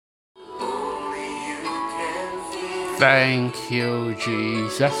Thank you,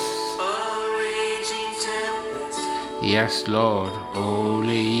 Jesus. Yes, Lord,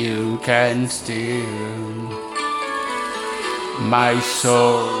 only you can still my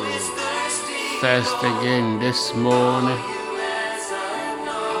soul thirst again this morning.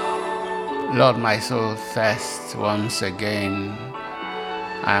 Lord, my soul thirsts once again.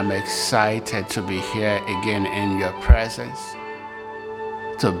 I'm excited to be here again in your presence,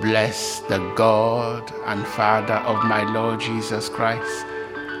 to bless the God and Father of my Lord Jesus Christ,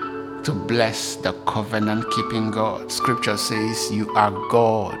 to bless the covenant-keeping God. Scripture says you are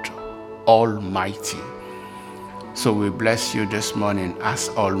God Almighty. So we bless you this morning as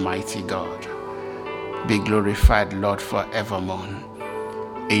Almighty God. Be glorified, Lord, forevermore.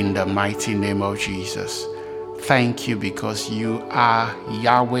 In the mighty name of Jesus. Thank you because you are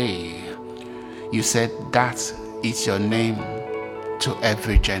Yahweh. You said that is your name to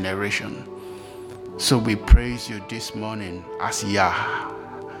every generation. So we praise you this morning as Yah.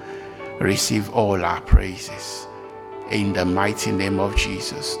 Receive all our praises in the mighty name of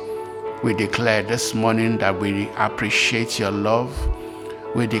Jesus. We declare this morning that we appreciate your love.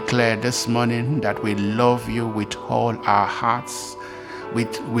 We declare this morning that we love you with all our hearts.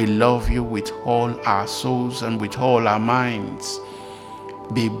 We love you with all our souls and with all our minds.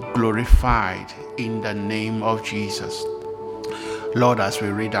 Be glorified in the name of Jesus. Lord, as we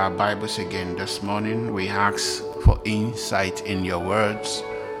read our Bibles again this morning, we ask for insight in your words.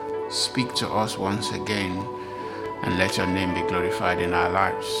 Speak to us once again and let your name be glorified in our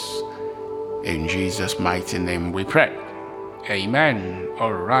lives. In Jesus' mighty name we pray. Amen.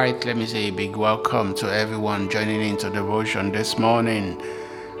 All right, let me say a big welcome to everyone joining into devotion this morning.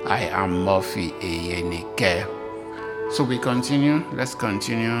 I am Murphy Eyenike. So let's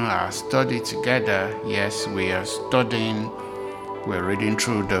continue our study together. Yes, we are studying. We're reading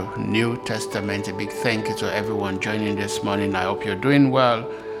through the New Testament. A big thank you to everyone joining this morning. I hope you're doing well.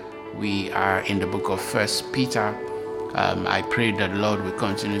 We are in the book of 1 Peter. I pray that the Lord will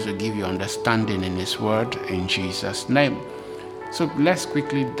continue to give you understanding in His word in Jesus' name. So let's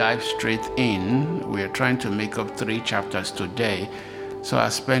quickly dive straight in. We are trying to make up 3 chapters today. So I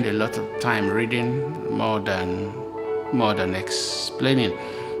spend a lot of time reading more than explaining.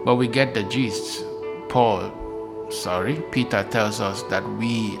 But we get the gist. Peter tells us that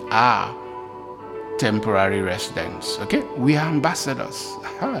we are temporary residents. Okay? We are ambassadors.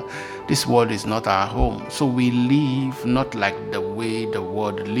 This world is not our home. So we live not like the way the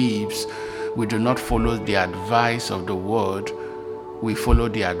world lives. We do not follow the advice of the world. We follow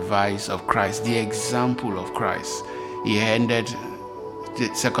the advice of Christ, the example of Christ. He ended the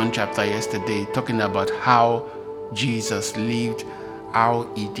 2nd chapter yesterday talking about how Jesus lived, how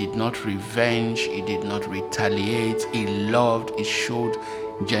he did not revenge, he did not retaliate, he loved, he showed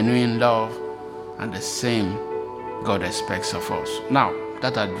genuine love, and the same God expects of us. Now,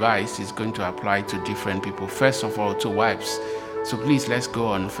 that advice is going to apply to different people. First of all, to wives. So please, let's go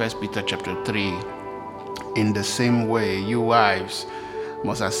on 1 Peter chapter 3. In the same way, you wives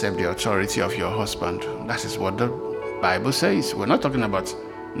must accept the authority of your husband. That is what the Bible says. We're not talking about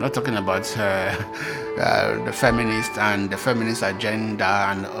the feminist and the feminist agenda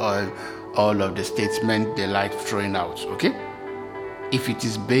and all of the statements they like throwing out. Okay? If it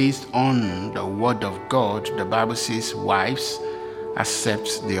is based on the word of God, the Bible says, wives,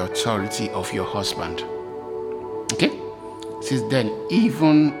 accept the authority of your husband. Okay? It says then,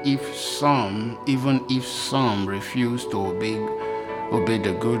 even if some refuse to obey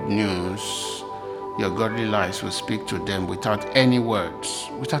the good news, your godly lives will speak to them without any words.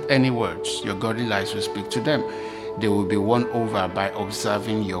 Your godly lives will speak to them. They will be won over by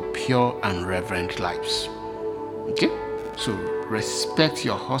observing your pure and reverent lives. Okay? So respect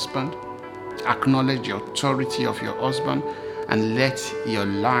your husband, acknowledge the authority of your husband, and let your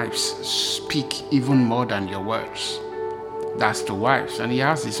lives speak even more than your words. That's to wives. And he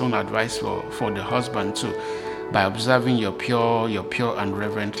has his own advice for the husband too, by observing your pure and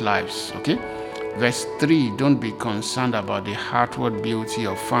reverent lives. Okay? Verse 3, don't be concerned about the outward beauty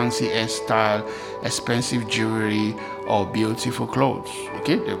of fancy hairstyle, expensive jewelry, or beautiful clothes.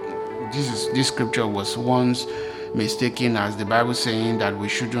 Okay? This scripture was once mistaken as the Bible saying that we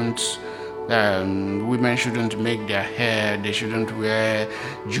shouldn't women shouldn't make their hair, they shouldn't wear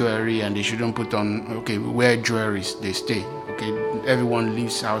jewelry, and they shouldn't wear jewelry, they stay. Okay, everyone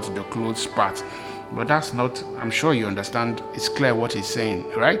leaves out the clothes part. But that's not, I'm sure you understand, it's clear what he's saying,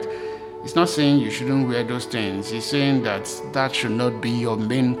 right? It's not saying you shouldn't wear those things. He's saying that should not be your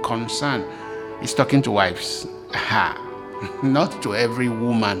main concern. He's talking to wives. Not to every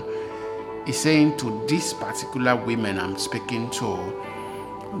woman. He's saying to these particular women I'm speaking to,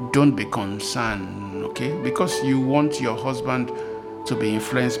 don't be concerned, okay? Because you want your husband to be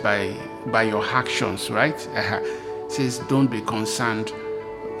influenced by your actions, right? It says, don't be concerned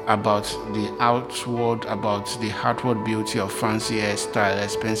about the outward beauty of fancy hairstyle,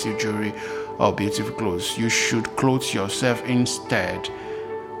 expensive jewelry, or beautiful clothes. You should clothe yourself instead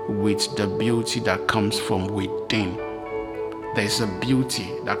with the beauty that comes from within. There's a beauty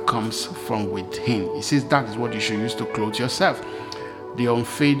that comes from within. He says that is what you should use to clothe yourself. The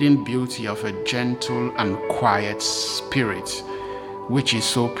unfading beauty of a gentle and quiet spirit, which is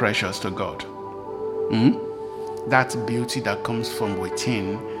so precious to God. That beauty that comes from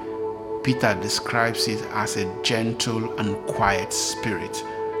within, Peter describes it as a gentle and quiet spirit.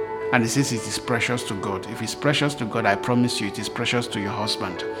 And he says it is precious to God. If it's precious to God, I promise you it is precious to your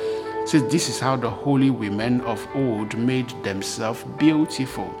husband. He says this is how the holy women of old made themselves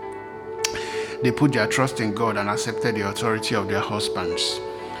beautiful. They put their trust in God and accepted the authority of their husbands.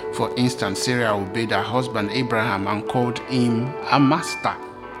 For instance, Sarah obeyed her husband Abraham and called him a master.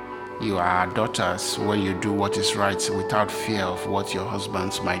 You are daughters when you do what is right without fear of what your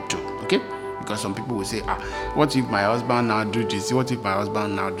husbands might do. Okay? Because some people will say, what if my husband now do this? What if my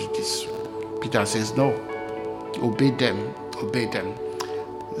husband now do this? Peter says, no. Obey them. Obey them.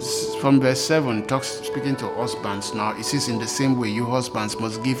 From verse 7, speaking to husbands now, it says, in the same way, you husbands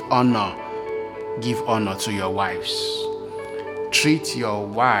must give honor. Give honor to your wives. Treat your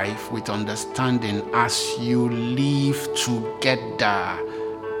wife with understanding as you live together.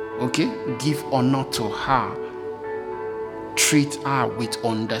 Okay? Give honor to her. Treat her with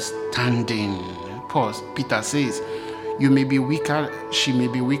understanding. Pause. Peter says, she may be weaker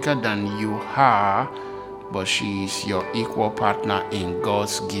than you are, but she is your equal partner in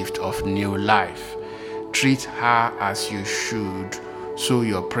God's gift of new life. Treat her as you should, so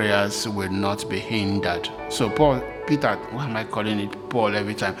your prayers will not be hindered. So Peter, why am I calling it Paul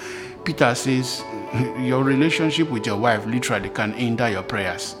every time? Peter says, your relationship with your wife literally can hinder your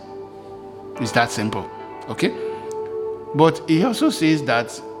prayers. It's that simple, okay? But he also says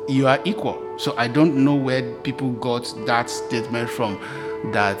that you are equal. So I don't know where people got that statement from,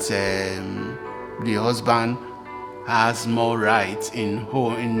 that the husband has more rights in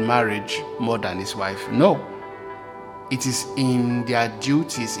marriage more than his wife. No. It is in their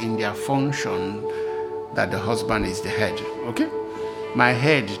duties, in their function, that the husband is the head. Okay? My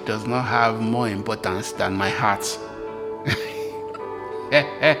head does not have more importance than my heart.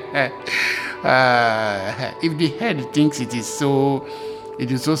 If the head thinks it is so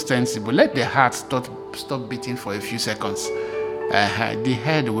sensible, let the heart stop beating for a few seconds. The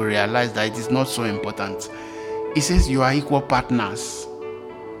head will realize that it is not so important. He says you are equal partners.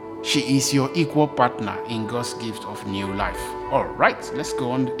 She is your equal partner in God's gift of new life. All right, let's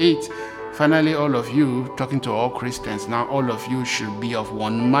go on. 8. Finally, all of you, talking to all Christians now, all of you should be of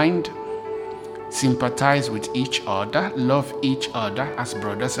one mind. Sympathize with each other, love each other as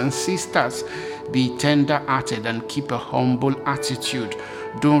brothers and sisters. Be tender-hearted and keep a humble attitude.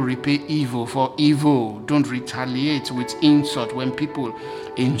 Don't repay evil for evil. Don't retaliate with insult when people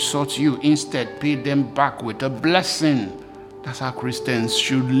insult you. Instead, pay them back with a blessing. That's how Christians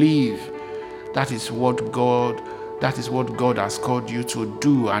should live. That is what God has called you to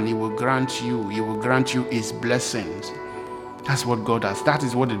do, and He will grant you His blessings. That's what God has. That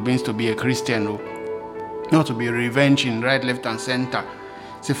is what it means to be a Christian. Not to be revenging right, left, and center.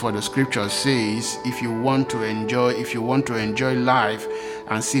 See, for the scripture says, if you want to enjoy life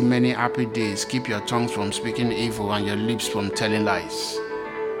and see many happy days, keep your tongues from speaking evil and your lips from telling lies.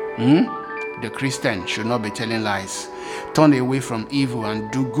 The Christian should not be telling lies. Turn away from evil and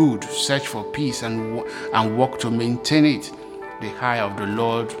do good. Search for peace and work to maintain it. The eye of the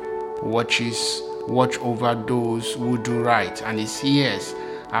Lord watch over those who do right, and His ears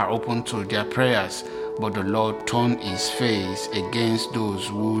are open to their prayers. But the Lord turned His face against those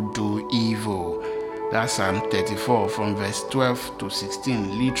who do evil. That's Psalm 34 from verse 12 to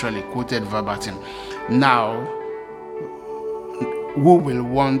 16, literally quoted verbatim. Now, who will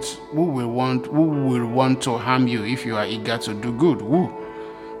want to harm you if you are eager to do good? Who?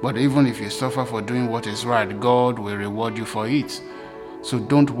 But even if you suffer for doing what is right, God will reward you for it. So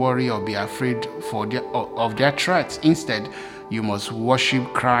don't worry or be afraid of their threats. Instead, you must worship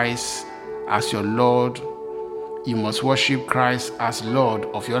Christ as your Lord. You must worship Christ as Lord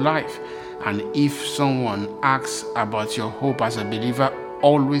of your life. And if someone asks about your hope as a believer,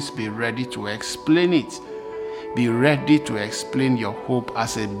 always be ready to explain it. Be ready to explain your hope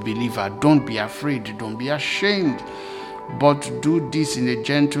as a believer. Don't be afraid. Don't be ashamed. But do this in a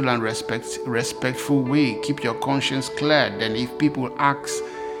gentle and respectful way. Keep your conscience clear. Then if people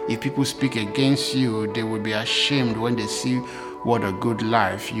speak against you, they will be ashamed when they see what a good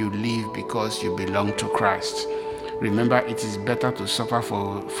life you live because you belong to Christ. Remember, it is better to suffer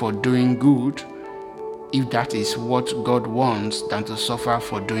for doing good, if that is what God wants, than to suffer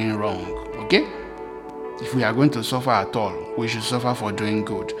for doing wrong. Okay? If we are going to suffer at all, we should suffer for doing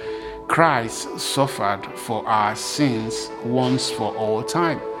good. Christ suffered for our sins once for all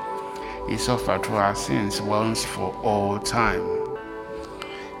time. He suffered for our sins once for all time.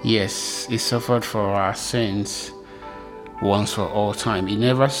 Yes, he suffered for our sins once for all time. He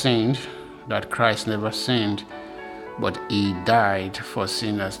never sinned, that Christ never sinned, but he died for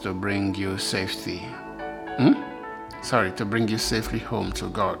sinners to bring you safety. To bring you safely home to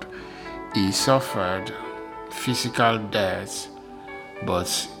God. He suffered physical death,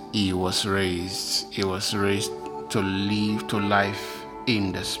 but he was raised. He was raised to live to life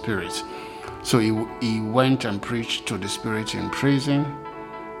in the Spirit. So he went and preached to the spirit in prison,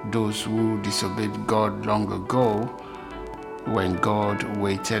 those who disobeyed God long ago, when God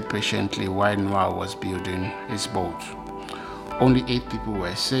waited patiently while Noah was building his boat. Only 8 people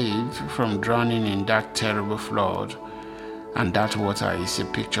were saved from drowning in that terrible flood, and that water is a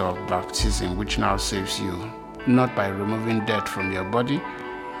picture of baptism, which now saves you, not by removing dirt from your body,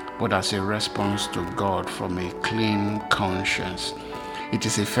 but as a response to God from a clean conscience. It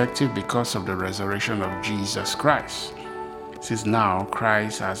is effective because of the resurrection of Jesus Christ. Since now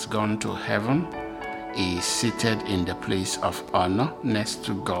Christ has gone to heaven, he is seated in the place of honor next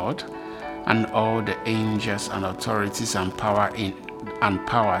to God, and all the angels and authorities and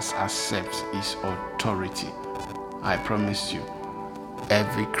powers accept his authority. I promise you,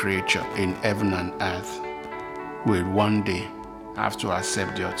 every creature in heaven and earth will one day have to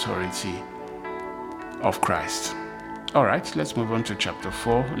accept the authority of Christ. All right, let's move on to chapter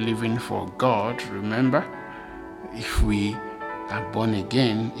 4, living for God. Remember, if we are born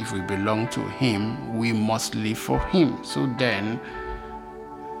again, if we belong to him, we must live for him. So then,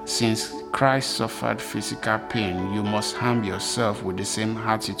 since Christ suffered physical pain, you must arm yourself with the same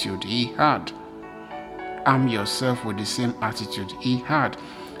attitude he had. Arm yourself with the same attitude he had,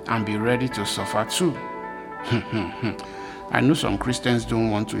 and be ready to suffer too. I know some Christians don't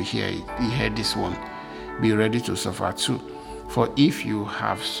want to hear this one. Be ready to suffer too. For if you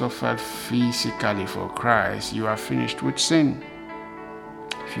have suffered physically for Christ, you are finished with sin.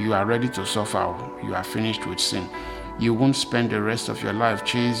 If you are ready to suffer, you are finished with sin. You won't spend the rest of your life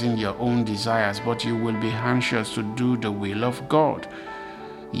chasing your own desires, but you will be anxious to do the will of God.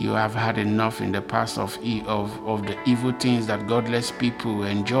 You have had enough in the past of the evil things that godless people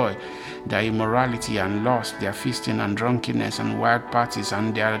enjoy, their immorality and lust, their feasting and drunkenness and wild parties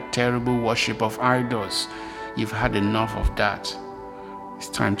and their terrible worship of idols. You've had enough of that. It's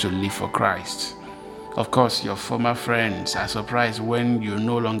time to live for Christ. Of course, your former friends are surprised when you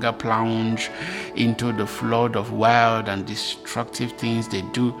no longer plunge into the flood of wild and destructive things they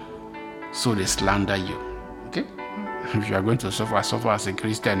do, so they slander you. Okay? If you are going to suffer as a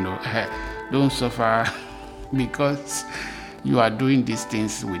Christian, don't suffer because you are doing these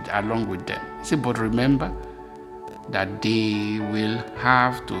things along with them. See, but remember that they will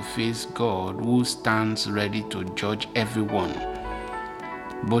have to face God, who stands ready to judge everyone,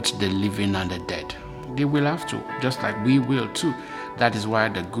 both the living and the dead. They will have to, just like we will too. That is why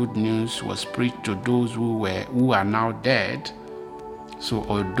the good news was preached to those who are now dead. So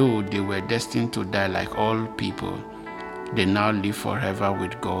although they were destined to die like all people, they now live forever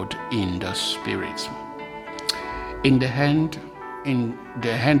with God in the Spirit. In the end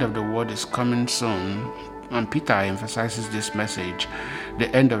of the world is coming soon, and Peter emphasizes this message. The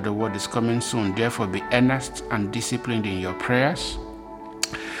end of the world is coming soon. Therefore, be earnest and disciplined in your prayers.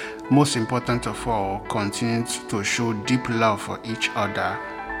 Most important of all, continue to show deep love for each other,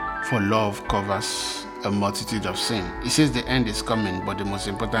 for love covers a multitude of sin. It says the end is coming, but the most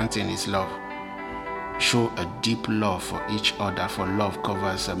important thing is love. Show a deep love for each other, for love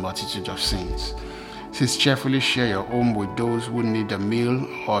covers a multitude of sins. It says cheerfully share your home with those who need a meal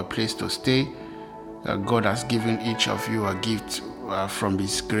or a place to stay. God has given each of you a gift from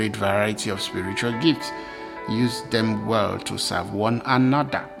his great variety of spiritual gifts. Use them well to serve one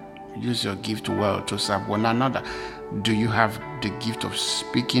another. Use your gift well to serve one another. Do you have the gift of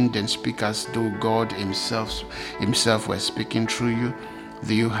speaking? Then speak as though God himself was speaking through you.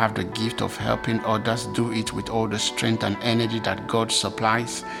 Do you have the gift of helping others? Do it with all the strength and energy that God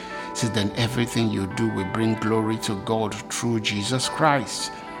supplies. Since then everything you do will bring glory to God through Jesus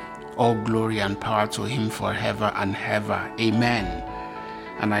Christ. All glory and power to him forever and ever. Amen.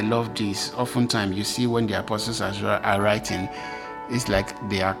 And I love this. Oftentimes you see when the apostles are writing, it's like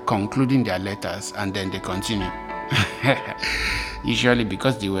they are concluding their letters and then they continue. Usually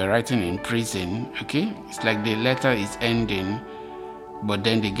because they were writing in prison, okay? It's like the letter is ending, but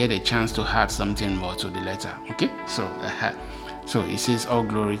then they get a chance to add something more to the letter, okay? So it says, all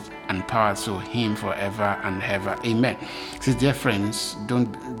glory and power to him forever and ever. Amen. So dear friends,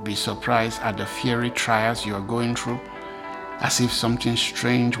 don't be surprised at the fiery trials you are going through, as if something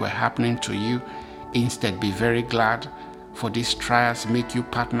strange were happening to you. Instead, be very glad, for these trials make you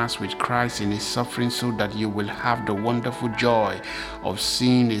partners with Christ in his suffering, so that you will have the wonderful joy of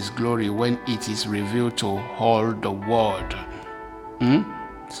seeing his glory when it is revealed to all the world.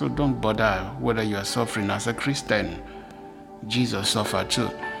 So don't bother whether you are suffering as a Christian. Jesus suffered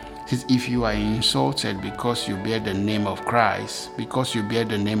too. If you are insulted because you bear the name of Christ,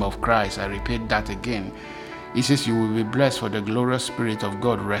 I repeat that again. It says you will be blessed, for the glorious Spirit of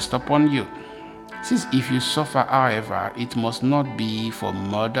God rest upon you. Since if you suffer, however, it must not be for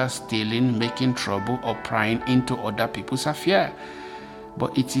murder, stealing, making trouble, or prying into other people's affairs.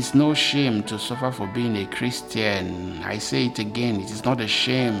 But it is no shame to suffer for being a Christian. I say it again, it is not a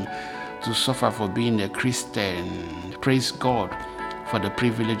shame to suffer for being a Christian. Praise God for the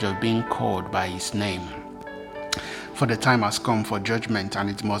privilege of being called by his name. For the time has come for judgment, and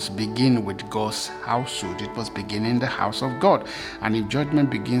it must begin with God's household. It must begin in the house of God. And if judgment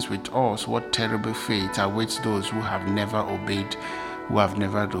begins with us, what terrible fate awaits those who have never obeyed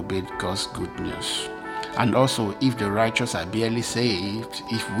God's good news. And also, if the righteous are barely saved,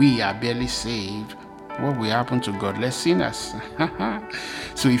 if we are barely saved, what will happen to godless sinners?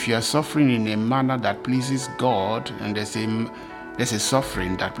 So if you are suffering in a manner that pleases God, and there's a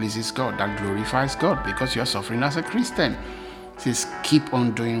suffering that pleases God, that glorifies God, because you're suffering as a Christian. It says, keep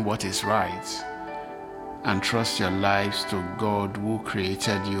on doing what is right and trust your lives to God who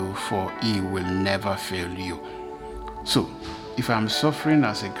created you, for he will never fail you. So, if I'm suffering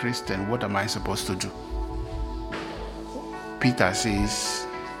as a Christian, what am I supposed to do? Peter says,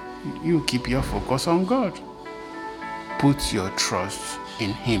 you keep your focus on God. Put your trust in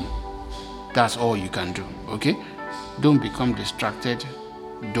him. That's all you can do, okay? Don't become distracted.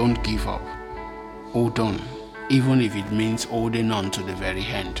 Don't give up. Hold on, even if it means holding on to the very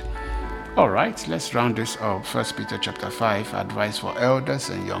end. All right, let's round this up. 1 Peter chapter 5, advice for elders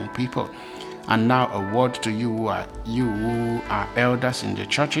and young people. And now a word to you who are elders in the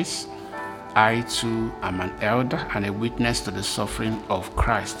churches. I too am an elder and a witness to the suffering of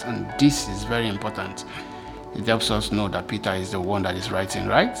Christ. And this is very important. It helps us know that Peter is the one that is writing,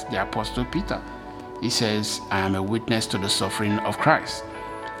 right? The Apostle Peter. He says, I am a witness to the suffering of Christ.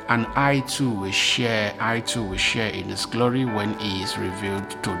 And I too will share in his glory when he is revealed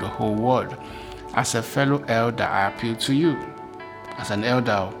to the whole world. As a fellow elder, I appeal to you. As an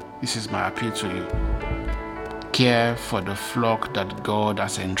elder, this is my appeal to you. Care for the flock that God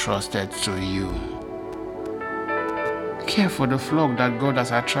has entrusted to you. Care for the flock that God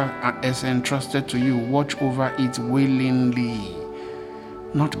has entrusted to you. Watch over it willingly,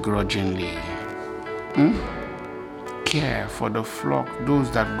 not grudgingly. Care for the flock,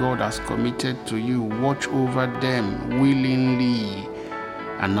 those that God has committed to you. Watch over them willingly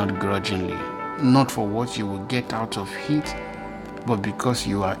and not grudgingly. Not for what you will get out of it, but because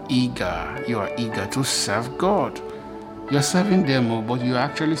you are eager to serve God. You're serving them, but you're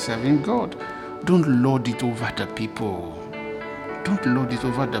actually serving God. Don't load it over the people. Don't load it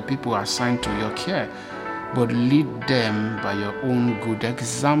over the people assigned to your care, but lead them by your own good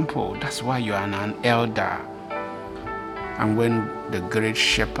example. That's why you are an elder. And when the great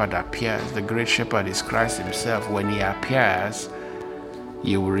shepherd appears, the great shepherd is Christ himself. When he appears,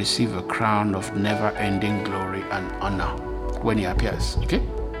 you will receive a crown of never-ending glory and honor when he appears, okay?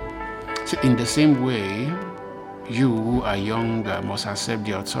 So in the same way, you who are younger must accept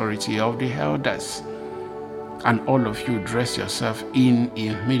the authority of the elders. And all of you dress yourself in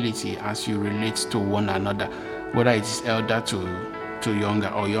humility as you relate to one another, whether it is elder to younger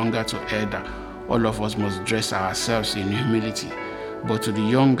or younger to elder. All of us must dress ourselves in humility. But to the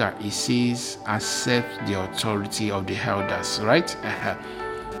younger, it says, accept the authority of the elders, right?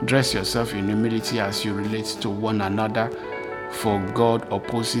 Dress yourself in humility as you relate to one another, for God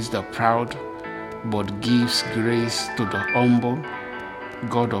opposes the proud, but gives grace to the humble.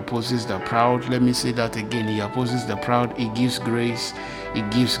 God opposes the proud. Let me say that again. He opposes the proud. He gives grace. He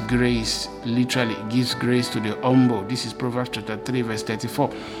gives grace. Literally, he gives grace to the humble. This is Proverbs chapter 3, verse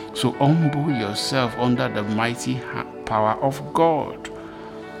 34. So humble yourself under the mighty power of God.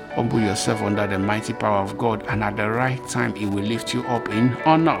 Humble yourself under the mighty power of God, and at the right time, he will lift you up in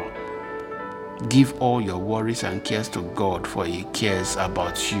honor. Give all your worries and cares to God, for he cares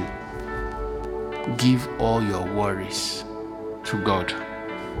about you. Give all your worries to God,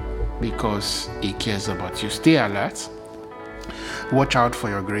 because he cares about you. Stay alert. Watch out for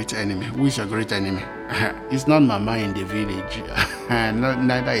your great enemy. Who is your great enemy? It's not Mama in the village.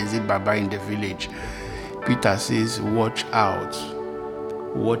 Neither is it Baba in the village. Peter says, watch out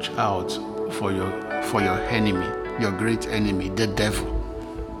for your enemy, your great enemy, the devil.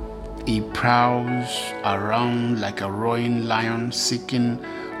 He prowls around like a roaring lion, seeking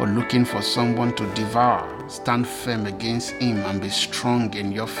or looking for someone to devour. Stand firm against him and be strong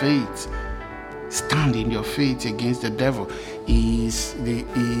in your faith. Stand in your faith against the devil. He is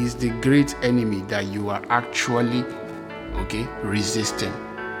the great enemy that you are actually resisting.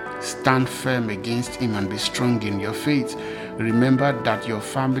 Stand firm against him and be strong in your faith. Remember that your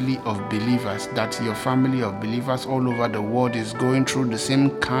family of believers all over the world is going through the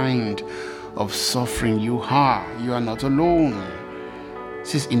same kind of suffering you are. You are not alone.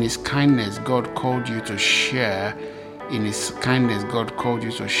 Since in his kindness, God called you to share. In his kindness, God called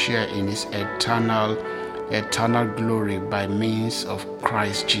you to share in his eternal glory by means of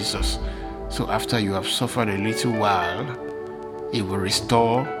Christ Jesus. So after you have suffered a little while, he will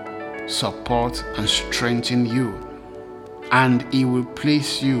restore, support, and strengthen you. And he will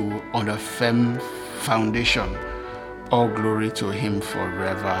place you on a firm foundation. All glory to him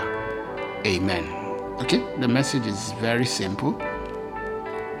forever. Amen. Okay, the message is very simple.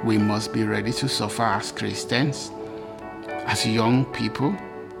 We must be ready to suffer as Christians. As young people,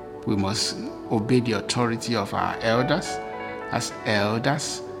 we must obey the authority of our elders. As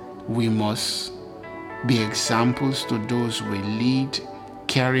elders, we must be examples to those we lead,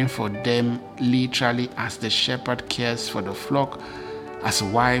 caring for them literally as the shepherd cares for the flock. As a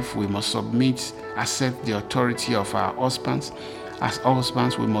wife, we must submit, accept the authority of our husbands. As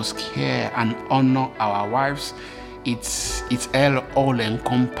husbands, we must care and honor our wives. It's all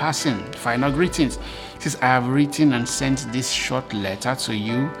encompassing. Final greetings. It says, I have written and sent this short letter to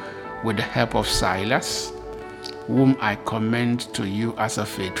you with the help of Silas, whom I commend to you as a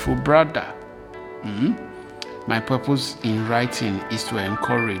faithful brother. My purpose in writing is to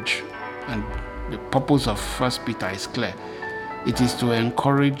encourage, and the purpose of 1 Peter is clear. It is to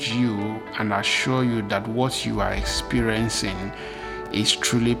encourage you and assure you that what you are experiencing is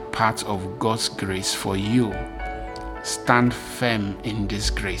truly part of God's grace for you. Stand firm in this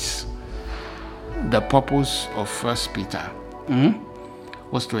grace. The purpose of 1 Peter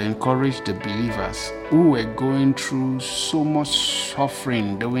was to encourage the believers who were going through so much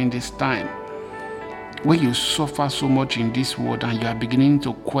suffering during this time. When you suffer so much in this world and you are beginning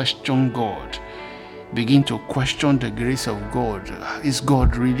to question God, begin to question the grace of God. Is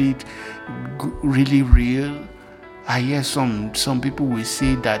God really real? I hear some people will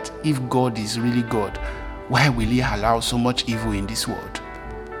say that if God is really God, why will he allow so much evil in this world?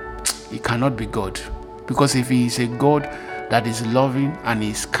 It cannot be God. Because if he is a God that is loving and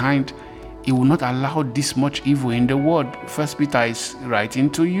is kind, he will not allow this much evil in the world. 1 Peter is writing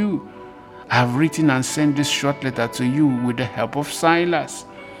to you. I have written and sent this short letter to you with the help of Silas.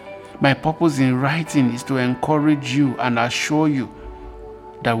 My purpose in writing is to encourage you and assure you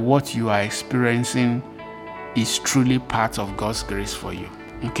that what you are experiencing is truly part of God's grace for you.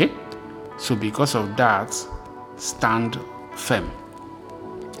 Okay? So because of that, stand firm.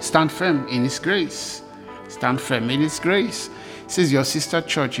 Stand firm in his grace. Stand firm in his grace. It says your sister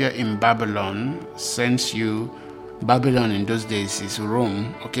church here in Babylon sends you. Babylon in those days is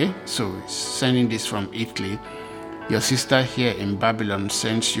Rome. Okay? So it's sending this from Italy. Your sister here in Babylon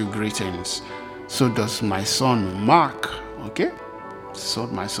sends you greetings. So does my son Mark. Okay? So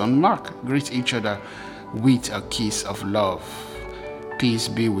my son Mark. Greet each other with a kiss of love. Peace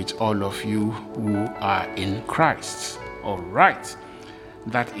be with all of you who are in Christ. All right.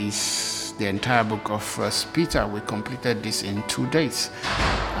 That is the entire book of 1 Peter. We completed this in 2 days.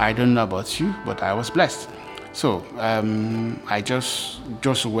 I don't know about you, but I was blessed. So I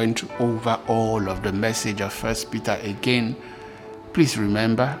just went over all of the message of 1 Peter again. Please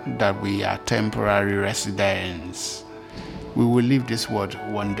remember that we are temporary residents. We will leave this world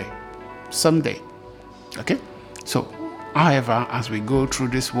one day, someday. Okay? So, however, as we go through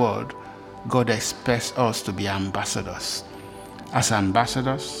this world, God expects us to be ambassadors. As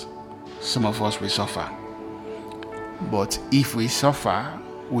ambassadors, some of us will suffer. But if we suffer,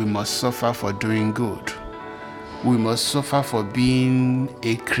 we must suffer for doing good. We must suffer for being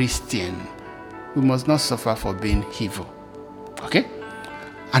a Christian. We must not suffer for being evil. Okay?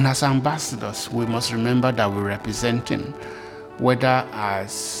 And as ambassadors, we must remember that we represent him, whether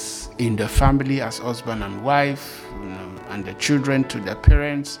as in the family, as husband and wife, and the children to their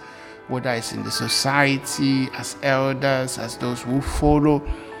parents, whether it's in the society, as elders, as those who follow.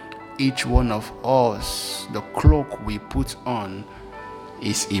 Each one of us, the cloak we put on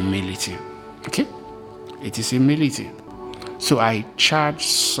is humility. Okay? It is humility. So I charge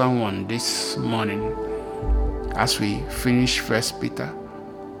someone this morning as we finish First Peter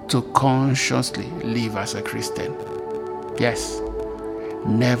to consciously live as a Christian. Yes,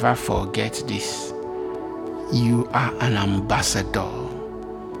 never forget this. You are an ambassador.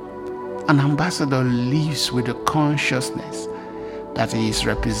 An ambassador lives with the consciousness that he is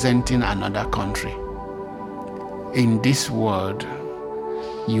representing another country. In this world,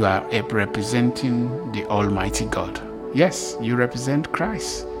 you are representing the Almighty God. Yes, you represent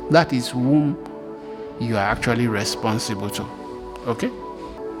Christ. That is whom you are actually responsible to. Okay?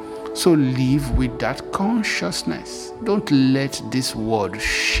 So live with that consciousness. Don't let this world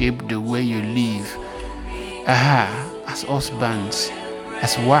shape the way you live. As husbands,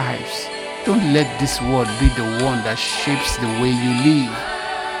 as wives, don't let this world be the one that shapes the way you live.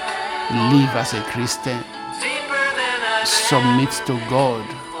 Live as a Christian. Submit to God.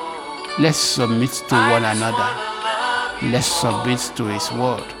 Let's submit to one another. Let's submit to His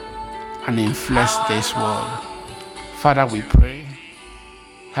word and influence this world. Father, we pray,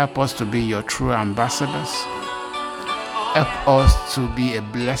 help us to be your true ambassadors. Help us to be a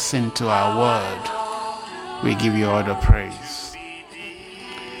blessing to our world. We give you all the praise.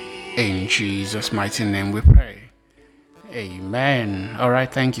 In Jesus' mighty name we pray. Amen. All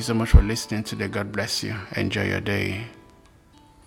right, thank you so much for listening today. God bless you. Enjoy your day.